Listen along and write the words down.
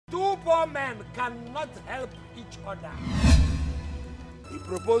poor men cannot help each other. He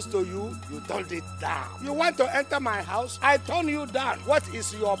proposed to you, you turned it down. You want to enter my house, I turn you down. What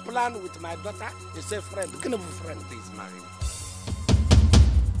is your plan with my daughter? He said, friend. What kind of friend is married?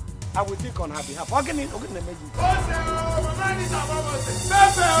 I will think on her behalf. What can you imagine?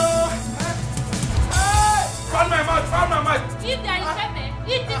 Found my mouth. If there is pepper,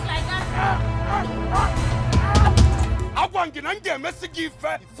 eat it like that. I want to get a message.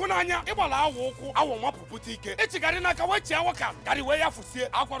 Funanya, Ebala, Owoh, I want to put it. It's a Garina Kawachawaka, Gariwaya Fusi,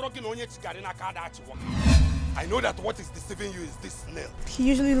 Aquarokin on its Garina Kadachi. I know that what is deceiving you is this snail. He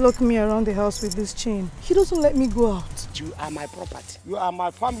usually locks me around the house with this chain. He doesn't let me go out. You are my property. You are my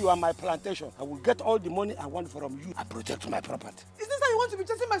farm, you are my plantation. I will get all the money I want from you. I protect my property. Is this how you want to be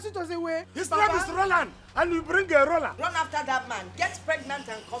chasing my suitors away? His name is Roland, and you bring a roller. Run after that man, get pregnant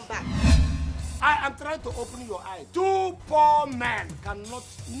and come back. I am trying to open your eyes. Two poor men cannot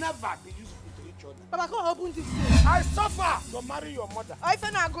never be useful to each other. Papa, come open this thing. I suffer to marry your mother. I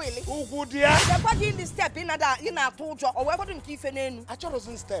not going. Who good dear? You're in this step in a told you, or whether you keep an I chose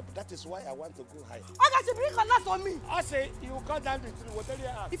in step. That is why I want to go higher. I got to bring a lot on me. I say you cut down the tree. What tell you?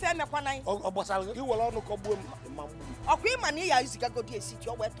 If I'm a quanine, you will all know Kobu. or Queen Mania is going to a city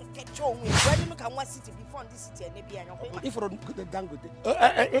where to get your way. Where you look at one city before this city and maybe if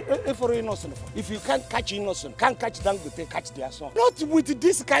you innocent, if you can't catch innocent, can't catch Dangote, catch their son. Not with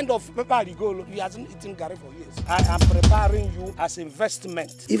this kind of paper you go. He hasn't eaten Gary for years. I am preparing you as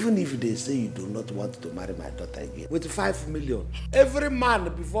investment. Even if they say you do not want to marry my daughter again, with 5 million, every man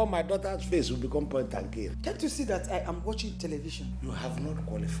before my daughter's face will become point and kill. Can't you see that I am watching television? You have not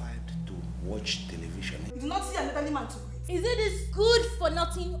qualified to watch television. You do not see an elderly man to Is it this good for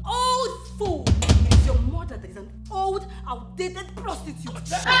nothing old fool? It's your mother that is an old, outdated prostitute. What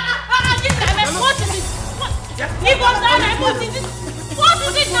is it? What? Give us that. What is it? What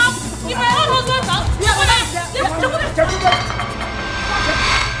is it now? If my own husband now,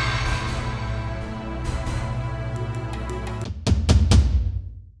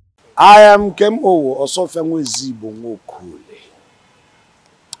 I am Nkem Osuofia.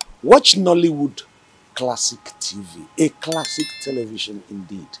 Watch Nollywood Classic TV, a classic television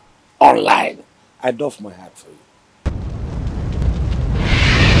indeed. Online. I doff my hat for you.